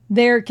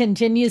There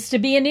continues to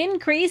be an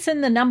increase in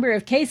the number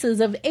of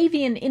cases of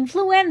avian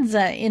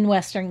influenza in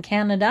Western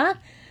Canada.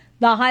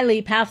 The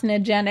highly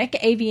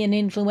pathogenic avian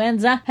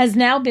influenza has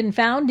now been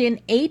found in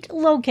 8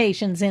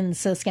 locations in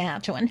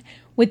Saskatchewan,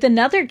 with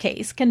another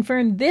case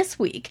confirmed this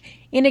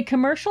week in a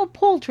commercial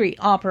poultry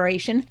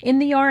operation in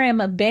the RM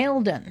of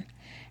Baildon.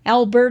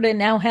 Alberta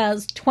now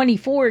has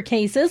 24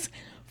 cases,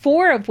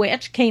 4 of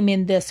which came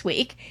in this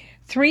week.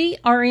 3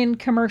 are in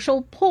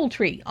commercial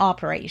poultry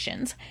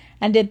operations.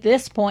 And at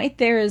this point,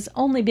 there has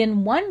only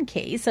been 1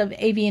 case of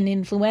avian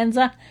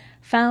influenza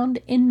found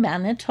in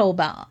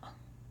Manitoba.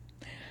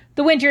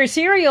 The winter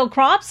cereal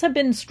crops have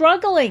been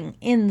struggling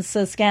in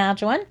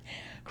Saskatchewan.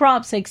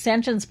 Crops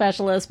Extension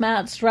Specialist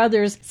Matt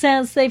Struthers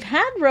says they've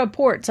had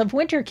reports of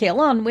winter kill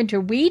on winter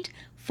wheat,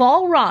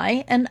 fall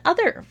rye, and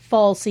other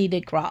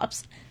fall-seeded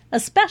crops,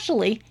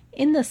 especially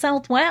in the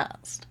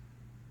southwest.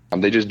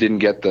 They just didn't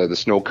get the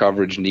snow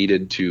coverage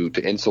needed to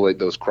insulate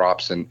those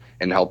crops and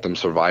help them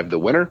survive the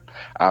winter.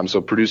 So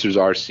producers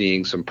are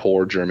seeing some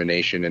poor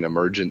germination and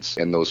emergence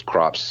in those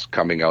crops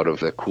coming out of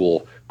the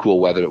cool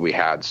weather that we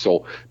had.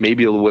 So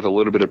maybe with a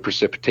little bit of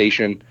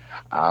precipitation,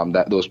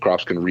 that those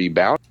crops can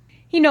rebound.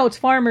 He notes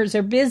farmers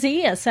are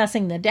busy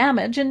assessing the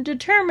damage and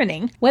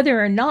determining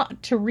whether or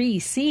not to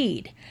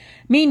reseed.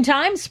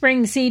 Meantime,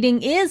 spring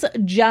seeding is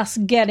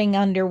just getting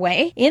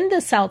underway in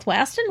the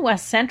southwest and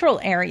west central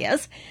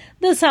areas.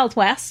 The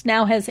southwest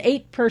now has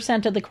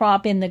 8% of the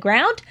crop in the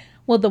ground,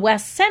 while the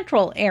west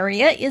central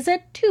area is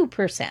at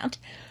 2%.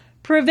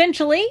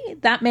 Provincially,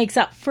 that makes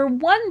up for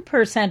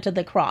 1% of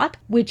the crop,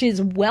 which is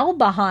well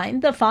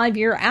behind the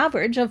 5-year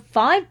average of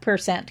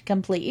 5%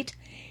 complete.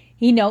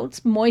 He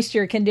notes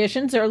moisture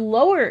conditions are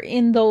lower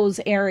in those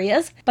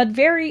areas, but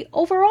vary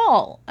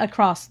overall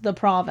across the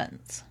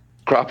province.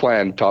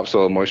 Cropland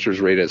topsoil moisture is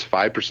rated as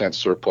 5%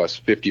 surplus,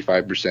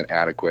 55%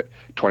 adequate,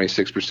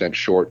 26%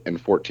 short,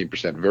 and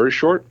 14% very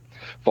short,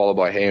 followed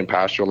by hay and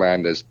pasture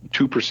land as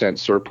 2%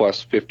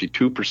 surplus,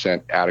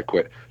 52%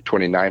 adequate,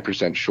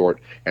 29% short,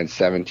 and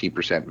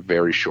 17%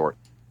 very short.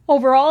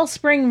 Overall,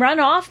 spring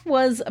runoff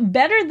was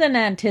better than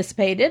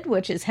anticipated,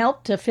 which has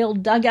helped to fill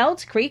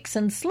dugouts, creeks,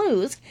 and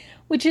sloughs,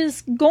 which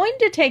is going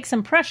to take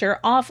some pressure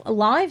off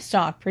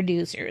livestock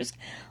producers.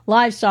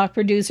 Livestock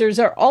producers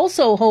are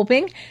also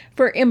hoping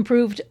for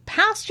improved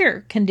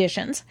pasture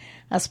conditions,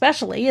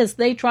 especially as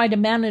they try to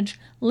manage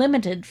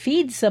limited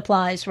feed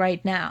supplies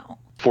right now.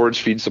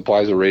 Forage feed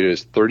supplies are rated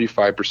as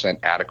 35%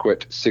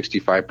 adequate,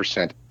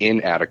 65%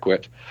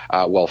 inadequate,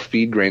 while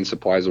feed grain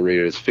supplies are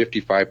rated as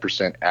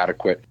 55%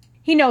 adequate.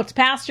 He notes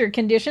pasture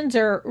conditions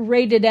are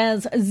rated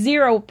as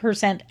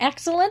 0%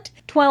 excellent,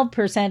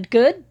 12%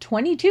 good,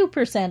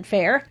 22%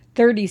 fair,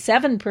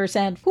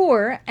 37%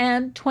 poor,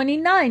 and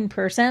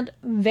 29%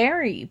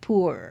 very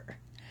poor.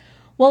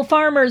 Well,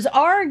 farmers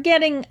are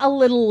getting a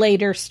little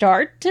later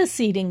start to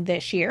seeding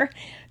this year.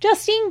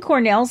 Justine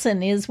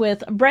Cornelson is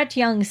with Brett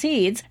Young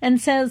Seeds and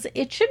says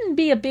it shouldn't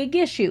be a big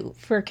issue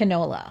for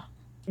canola.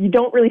 You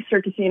don't really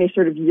start to see any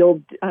sort of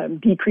yield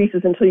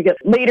decreases until you get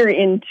later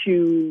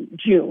into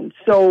June.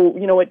 So,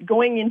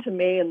 going into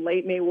May and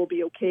late May will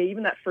be okay.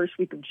 Even that first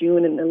week of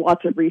June, and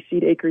lots of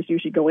reseed acres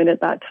usually go in at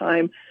that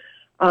time.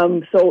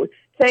 So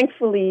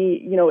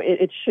thankfully,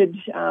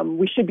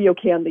 we should be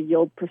okay on the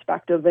yield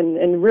perspective,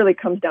 and really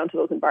comes down to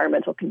those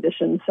environmental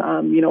conditions.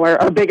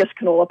 Our biggest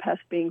canola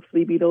pest being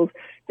flea beetles.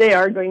 They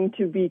are going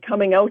to be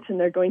coming out, and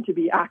they're going to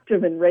be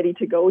active and ready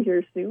to go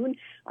here soon.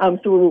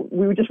 So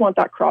we just want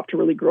that crop to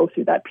really grow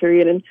through that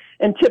period.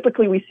 And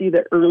typically we see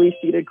that early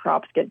seeded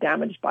crops get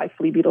damaged by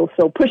flea beetles.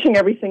 So pushing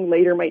everything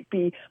later might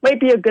be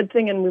a good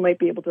thing, and we might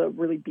be able to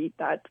really beat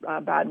that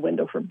bad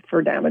window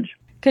for damage.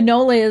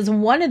 Canola is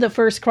one of the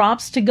first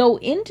crops to go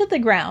into the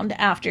ground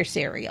after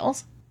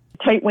cereals.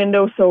 Tight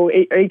window, so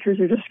acres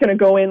are just going to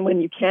go in when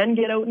you can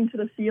get out into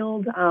the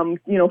field.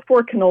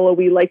 For canola,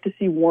 we like to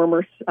see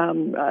warmer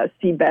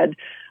seed bed.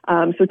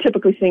 So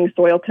typically seeing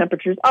soil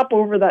temperatures up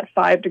over that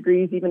 5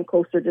 degrees, even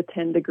closer to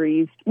 10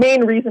 degrees.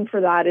 Main reason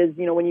for that is,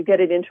 when you get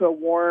it into a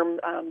warm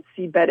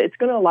seed bed, it's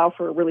going to allow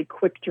for a really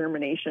quick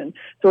germination.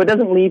 So it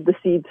doesn't leave the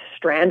seeds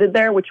stranded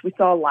there, which we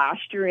saw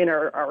last year in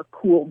our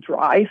cool,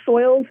 dry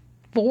soils.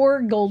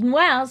 For Golden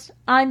West,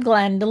 I'm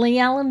Glendalee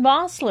Allen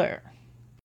Vossler.